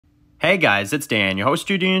Hey guys, it's Dan, your host,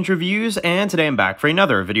 Judean Reviews, and today I'm back for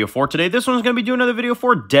another video for today. This one's going to be doing another video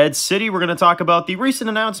for Dead City. We're going to talk about the recent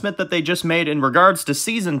announcement that they just made in regards to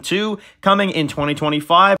Season 2 coming in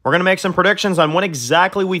 2025. We're going to make some predictions on when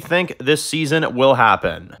exactly we think this season will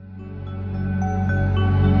happen.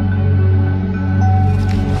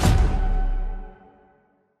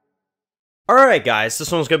 Alright guys,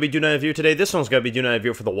 this one's going to be doing a review today. This one's going to be doing a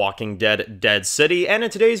review for The Walking Dead Dead City. And in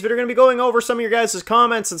today's video, we're going to be going over some of your guys'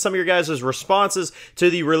 comments and some of your guys' responses to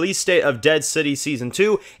the release date of Dead City Season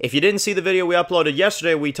 2. If you didn't see the video we uploaded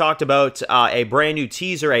yesterday, we talked about a brand new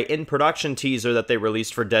teaser, a in-production teaser that they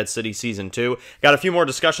released for Dead City Season 2. Got a few more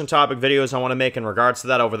discussion topic videos I want to make in regards to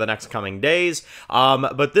that over the next coming days.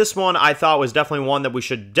 But this one I thought was definitely one that we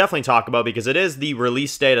should definitely talk about because it is the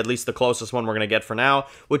release date, at least the closest one we're going to get for now,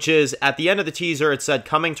 which is at the end of the teaser, it said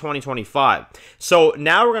coming 2025. So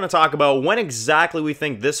now we're going to talk about when exactly we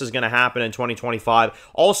think this is going to happen in 2025.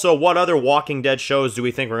 Also, what other Walking Dead shows do we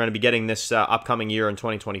think we're going to be getting this upcoming year in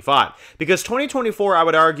 2025? Because 2024, I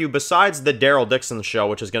would argue, besides the Daryl Dixon show,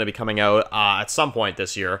 which is going to be coming out at some point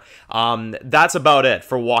this year, that's about it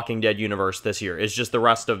for Walking Dead universe this year. It's just the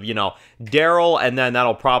rest of, you know, Daryl, and then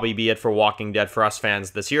that'll probably be it for Walking Dead for us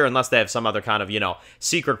fans this year, unless they have some other kind of, you know,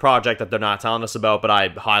 secret project that they're not telling us about, but I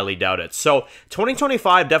highly doubt it. So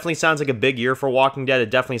 2025 definitely sounds like a big year for Walking Dead. It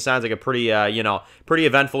definitely sounds like a pretty, pretty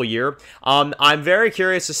eventful year. I'm very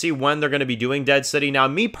curious to see when they're going to be doing Dead City. Now,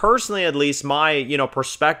 me personally, at least, my,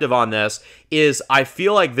 perspective on this is I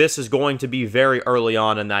feel like this is going to be very early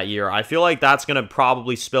on in that year. I feel like that's going to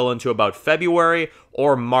probably spill into about February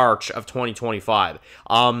or March of 2025.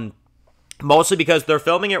 Mostly because they're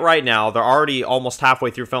filming it right now. They're already almost halfway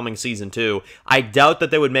through filming Season 2. I doubt that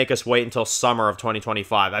they would make us wait until summer of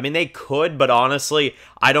 2025. I mean, they could, but honestly,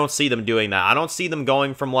 I don't see them doing that. I don't see them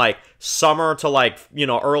going from, like, summer to, like,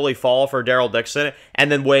 early fall for Daryl Dixon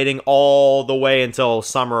and then waiting all the way until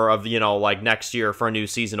summer of, like, next year for a new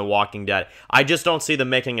season of Walking Dead. I just don't see them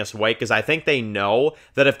making us wait because I think they know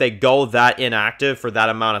that if they go that inactive for that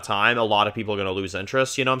amount of time, a lot of people are going to lose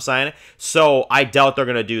interest, you know what I'm saying? So I doubt they're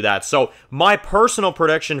going to do that. So my personal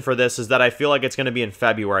prediction for this is that I feel like it's going to be in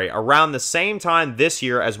February, around the same time this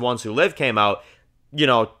year as Ones Who Live came out.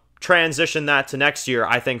 Transition that to next year.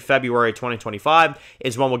 I think February 2025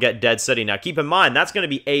 is when we'll get Dead City. Now, keep in mind, that's going to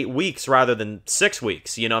be 8 weeks rather than 6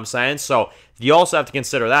 weeks, you know what I'm saying? So you also have to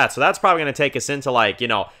consider that. So that's probably going to take us into, like,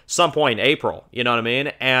 some point in April, you know what I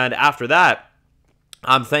mean? And after that,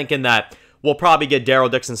 I'm thinking that we'll probably get Daryl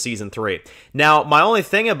Dixon Season 3. Now, my only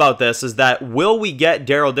thing about this is that will we get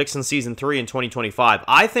Daryl Dixon Season 3 in 2025?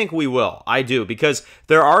 I think we will. I do, because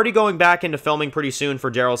they're already going back into filming pretty soon for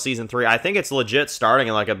Daryl Season 3. I think it's legit starting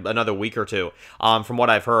in like another week or two, from what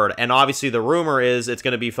I've heard. And obviously the rumor is it's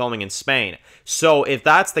going to be filming in Spain. So if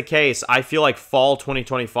that's the case, I feel like fall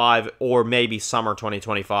 2025 or maybe summer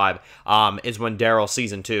 2025 is when Daryl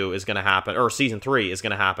Season 2 is going to happen, or Season 3 is going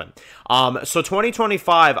to happen. So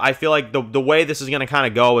 2025, I feel like the way this is going to kind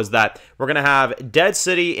of go is that we're going to have Dead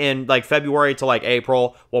City in like February to like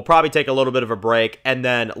April. We'll probably take a little bit of a break, and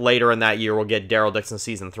then later in that year we'll get Daryl Dixon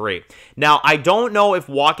Season 3. Now, I don't know if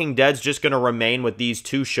Walking Dead's just going to remain with these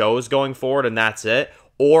two shows going forward and that's it,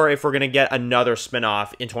 or if we're going to get another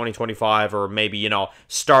spinoff in 2025, or maybe,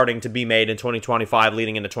 starting to be made in 2025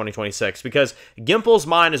 leading into 2026, because Gimple's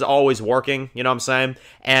mind is always working, you know what I'm saying?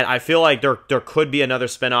 And I feel like there could be another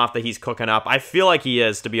spinoff that he's cooking up. I feel like he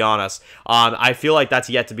is, to be honest. I feel like that's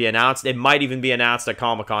yet to be announced. It might even be announced at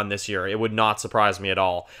Comic-Con this year. It would not surprise me at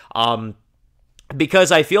all.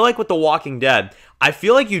 Because I feel like with The Walking Dead, I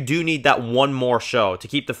feel like you do need that one more show to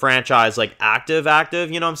keep the franchise, like, active,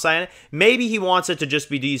 you know what I'm saying? Maybe he wants it to just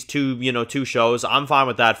be these two shows. I'm fine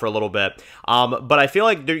with that for a little bit. But I feel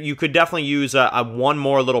like you could definitely use a one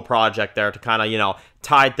more little project there to kind of,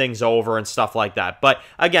 tide things over and stuff like that. But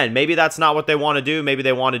again, maybe that's not what they want to do. Maybe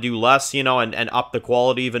they want to do less, and up the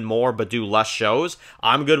quality even more, but do less shows.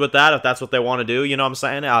 I'm good with that if that's what they want to do, you know what I'm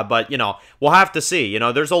saying? But, we'll have to see.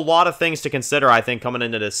 There's a lot of things to consider, I think, coming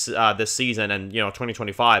into this this season and,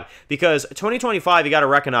 2025. Because 2025, you got to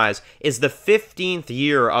recognize, is the 15th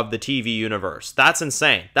year of the TV universe. That's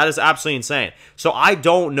insane. That is absolutely insane. So I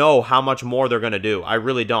don't know how much more they're going to do. I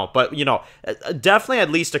really don't. But, definitely at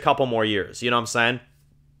least a couple more years, you know what I'm saying?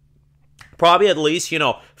 Probably at least,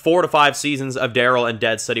 4 to 5 seasons of Daryl and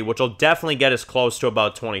Dead City, which will definitely get us close to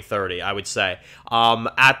about 2030, I would say.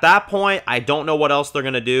 At that point, I don't know what else they're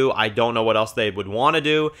going to do. I don't know what else they would want to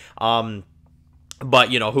do.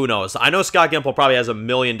 But, you know, who knows? I know Scott Gimple probably has a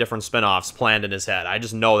million different spinoffs planned in his head. I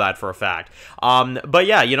just know that for a fact. But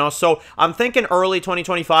yeah, you know, so I'm thinking early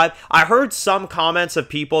 2025. I heard some comments of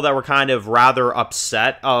people that were kind of rather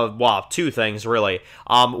upset of, well, two things, really.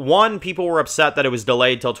 One, people were upset that it was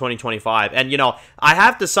delayed till 2025. And, you know, I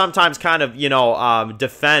have to sometimes kind of, you know,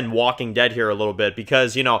 defend Walking Dead here a little bit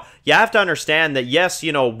because, you know, you have to understand that, yes,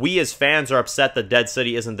 you know, we as fans are upset that Dead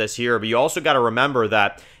City isn't this year, but you also got to remember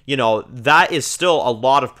that, you know, that is still a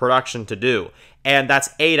lot of production to do. And that's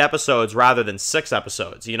 8 episodes rather than 6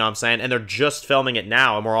 episodes, you know what I'm saying? And they're just filming it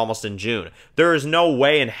now, and we're almost in June. There is no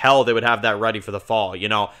way in hell they would have that ready for the fall, you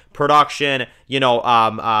know? Production, you know,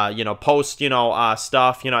 post, you know,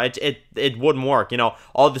 stuff, you know, it wouldn't work, you know?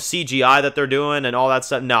 All the CGI that they're doing and all that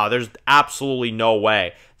stuff, no, there's absolutely no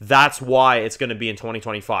way. That's why it's going to be in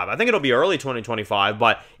 2025. I think it'll be early 2025,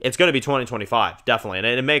 but it's going to be 2025, definitely. And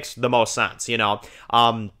it makes the most sense, you know?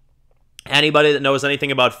 Anybody that knows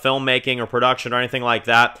anything about filmmaking or production or anything like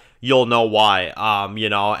that, you'll know why, you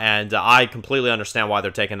know, and I completely understand why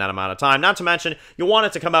they're taking that amount of time. Not to mention, you want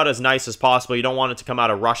it to come out as nice as possible. You don't want it to come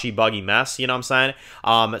out a rushy, buggy mess, you know what I'm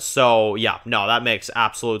saying? So, yeah, no, that makes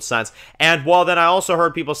absolute sense. And, well, then I also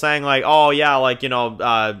heard people saying, like, oh, yeah, like, you know,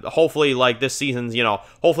 hopefully, like, this season's, you know,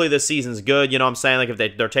 hopefully this season's good, you know what I'm saying? Like,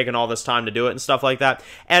 if they're taking all this time to do it and stuff like that.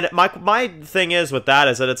 And my thing is with that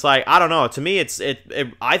is that it's like, I don't know, to me,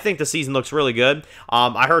 I think the season looks really good.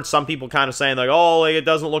 I heard some people kind of saying, like, oh, like, it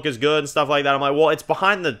doesn't look as good and stuff like that. I'm like, well, it's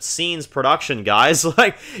behind the scenes production, guys.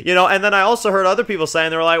 Like, you know, and then I also heard other people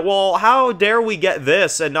saying, they were like, well, how dare we get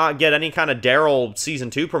this and not get any kind of Daryl season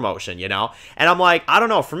 2 promotion, you know? And I'm like, I don't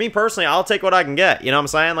know. For me personally, I'll take what I can get. You know what I'm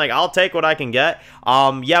saying? Like, I'll take what I can get.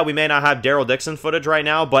 Yeah, we may not have Daryl Dixon footage right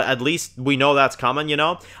now, but at least we know that's coming, you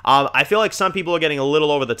know? I feel like some people are getting a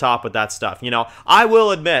little over the top with that stuff, you know? I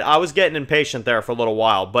will admit, I was getting impatient there for a little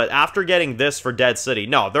while, but after getting this for Dead City,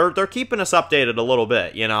 no, they're keeping us updated a little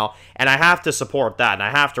bit, you know? And I have to support that, and I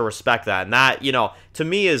have to respect that, and that, you know, to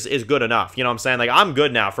me is good enough, you know what I'm saying? Like, I'm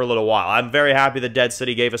good now for a little while. I'm very happy that Dead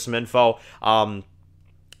City gave us some info.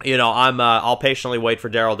 You know, I'll patiently wait for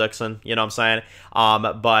Daryl Dixon, you know what I'm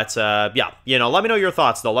saying? Yeah, you know, let me know your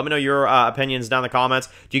thoughts, though. Let me know your opinions down in the comments.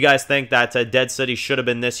 Do you guys think that Dead City should have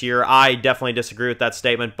been this year? I definitely disagree with that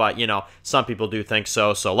statement, but, you know, some people do think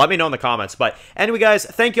so, so let me know in the comments. But anyway, guys,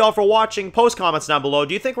 thank you all for watching. Post comments down below.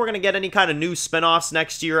 Do you think we're going to get any kind of new spinoffs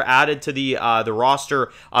next year added to the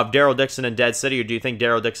roster of Daryl Dixon and Dead City, or do you think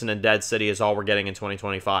Daryl Dixon and Dead City is all we're getting in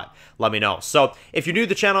 2025? Let me know. So, if you're new to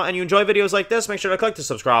the channel and you enjoy videos like this, make sure to click the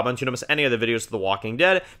subscribe button so you don't miss any other videos of The Walking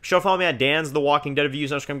Dead. Be sure to follow me at Dan's The Walking Dead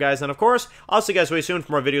Reviews on Instagram, guys. And of course, I'll see you guys very soon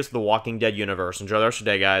for more videos of The Walking Dead universe. Enjoy the rest of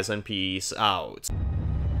your day, guys, and peace out.